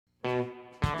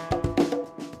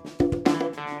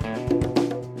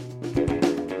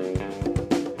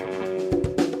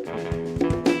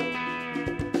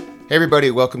Hey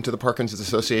everybody, welcome to the Parkinson's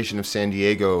Association of San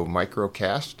Diego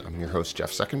Microcast. I'm your host,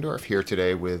 Jeff Seckendorf, here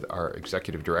today with our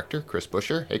Executive Director, Chris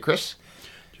Busher. Hey Chris.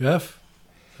 Jeff,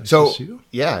 nice to see you.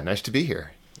 Yeah, nice to be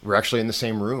here. We're actually in the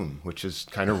same room, which is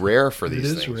kind of rare for these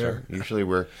things. It is rare. Right? Usually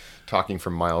we're talking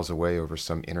from miles away over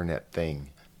some internet thing.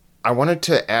 I wanted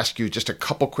to ask you just a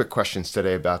couple quick questions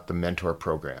today about the mentor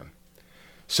program.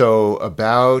 So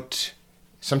about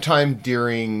sometime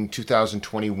during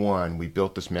 2021, we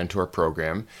built this mentor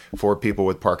program for people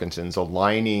with Parkinson's,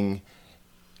 aligning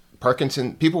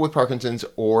people with Parkinson's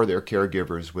or their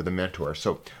caregivers with a mentor.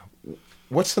 So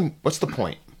what's the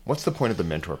point? What's the point of the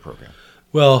mentor program?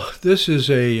 Well, this is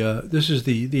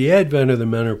the advent of the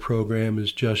mentor program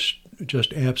is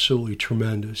just absolutely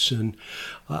tremendous, and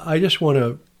I just want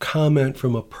to comment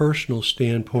from a personal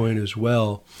standpoint as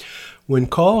well. When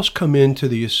calls come into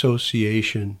the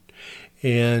association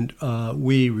and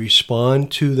we respond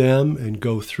to them and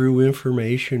go through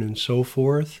information and so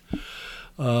forth,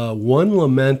 one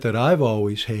lament that I've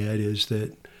always had is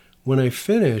that when I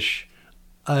finish,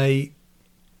 I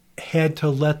had to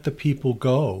let the people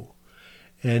go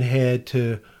and had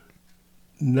to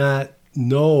not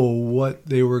know what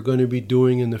they were going to be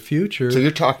doing in the future. So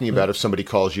you're talking about if somebody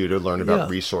calls you to learn about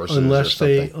resources unless or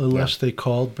something. Unless they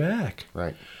called back.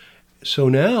 Right. So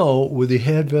now, with the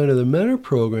advent of the mentor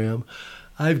program,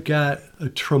 I've got a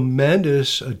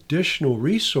tremendous additional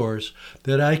resource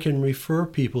that I can refer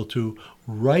people to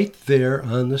right there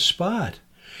on the spot.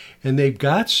 And they've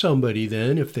got somebody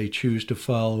then, if they choose to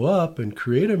follow up and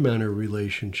create a mentor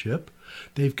relationship,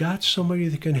 they've got somebody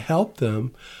that can help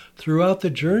them throughout the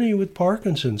journey with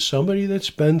Parkinson's, somebody that's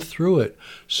been through it,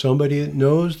 somebody that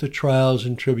knows the trials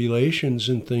and tribulations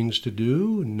and things to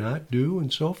do and not do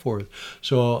and so forth.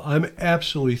 So I'm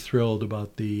absolutely thrilled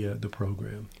about the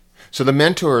program. So the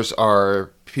mentors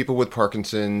are people with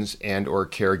Parkinson's and or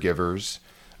caregivers.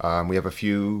 We have a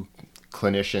few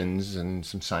clinicians and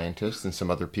some scientists and some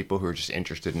other people who are just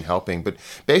interested in helping. But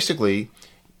basically,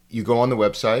 you go on the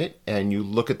website and you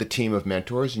look at the team of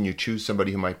mentors and you choose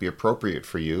somebody who might be appropriate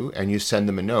for you and you send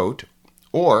them a note,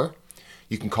 or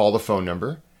you can call the phone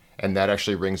number and that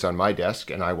actually rings on my desk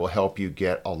and I will help you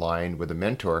get aligned with a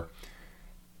mentor.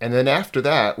 And then after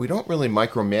that, we don't really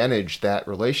micromanage that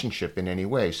relationship in any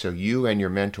way. So you and your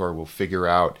mentor will figure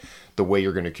out the way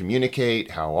you're going to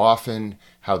communicate, how often,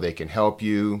 how they can help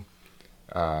you.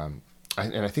 And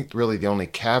I think really the only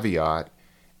caveat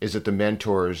is that the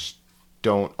mentors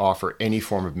don't offer any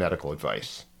form of medical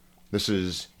advice. This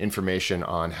is information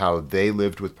on how they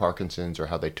lived with Parkinson's or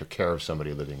how they took care of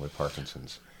somebody living with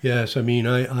Parkinson's. Yes, I mean,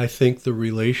 I think the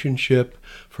relationship,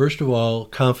 first of all,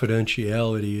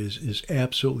 confidentiality is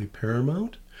absolutely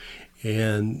paramount.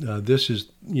 And this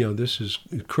is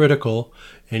critical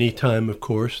anytime, of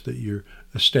course, that you're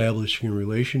establishing a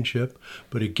relationship.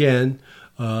 But again,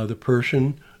 the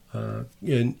person,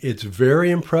 and it's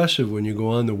very impressive when you go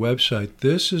on the website.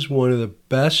 This is one of the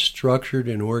best structured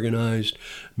and organized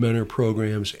mentor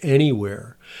programs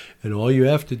anywhere. And all you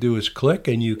have to do is click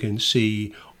and you can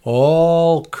see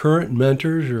all current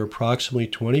mentors, or approximately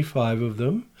 25 of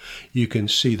them. You can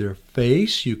see their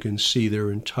face, you can see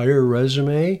their entire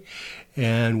resume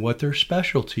and what their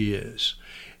specialty is.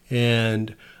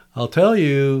 And I'll tell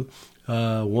you,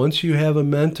 once you have a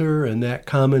mentor and that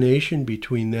combination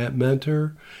between that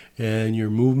mentor and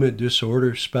your movement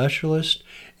disorder specialist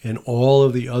and all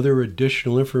of the other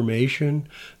additional information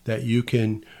that you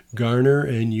can garner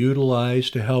and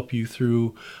utilize to help you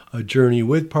through a journey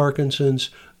with Parkinson's,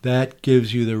 that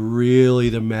gives you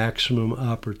the maximum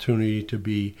opportunity to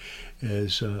be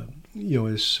as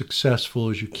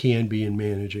successful as you can be in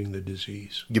managing the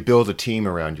disease. You build a team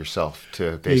around yourself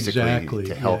to basically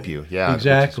to help you. Yeah,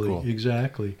 exactly, cool.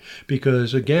 Exactly.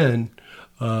 Because again,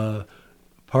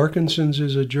 Parkinson's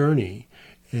is a journey,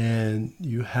 and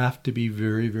you have to be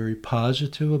very, very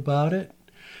positive about it.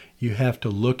 You have to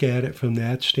look at it from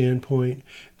that standpoint.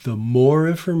 The more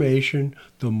information,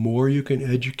 the more you can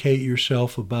educate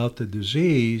yourself about the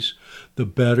disease, the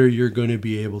better you're going to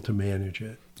be able to manage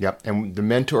it. Yep, and the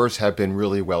mentors have been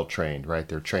really well trained, right?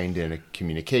 They're trained in a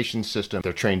communication system.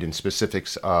 They're trained in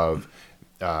specifics of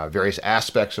various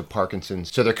aspects of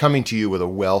Parkinson's. So they're coming to you with a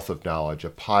wealth of knowledge,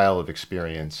 a pile of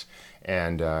experience,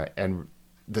 and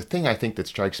the thing I think that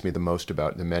strikes me the most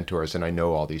about the mentors, and I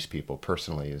know all these people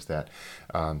personally, is that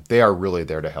they are really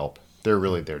there to help. They're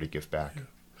really there to give back.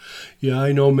 Yeah,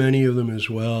 I know many of them as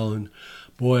well, and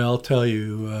boy, I'll tell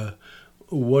you,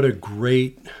 what a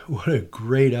great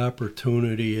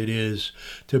opportunity it is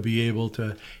to be able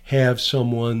to have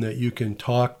someone that you can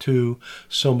talk to,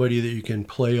 somebody that you can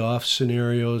play off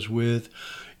scenarios with,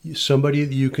 somebody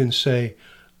that you can say,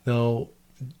 now,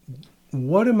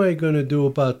 what am I going to do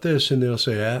about this? And they'll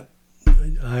say,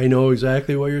 I know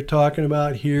exactly what you're talking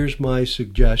about. Here's my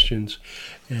suggestions.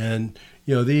 And,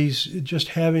 these just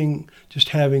having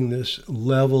this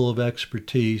level of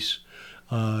expertise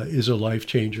is a life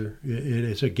changer.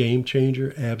 It's a game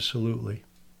changer, absolutely.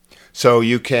 So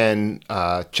you can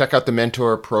check out the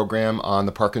mentor program on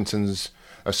the Parkinson's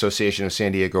Association of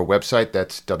San Diego website.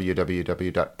 That's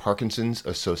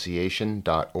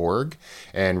www.parkinsonsassociation.org.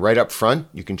 And right up front,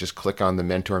 you can just click on the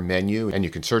mentor menu and you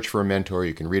can search for a mentor.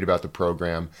 You can read about the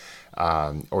program,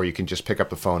 or you can just pick up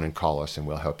the phone and call us and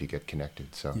we'll help you get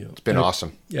connected. So it's been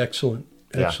awesome. Excellent.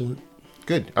 Excellent. Yeah.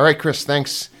 Good. All right, Chris,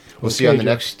 thanks. We'll see you on the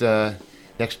next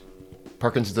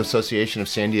Parkinson's Association of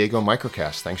San Diego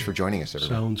Microcast. Thanks for joining us,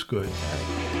 everyone. Sounds good. All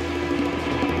right.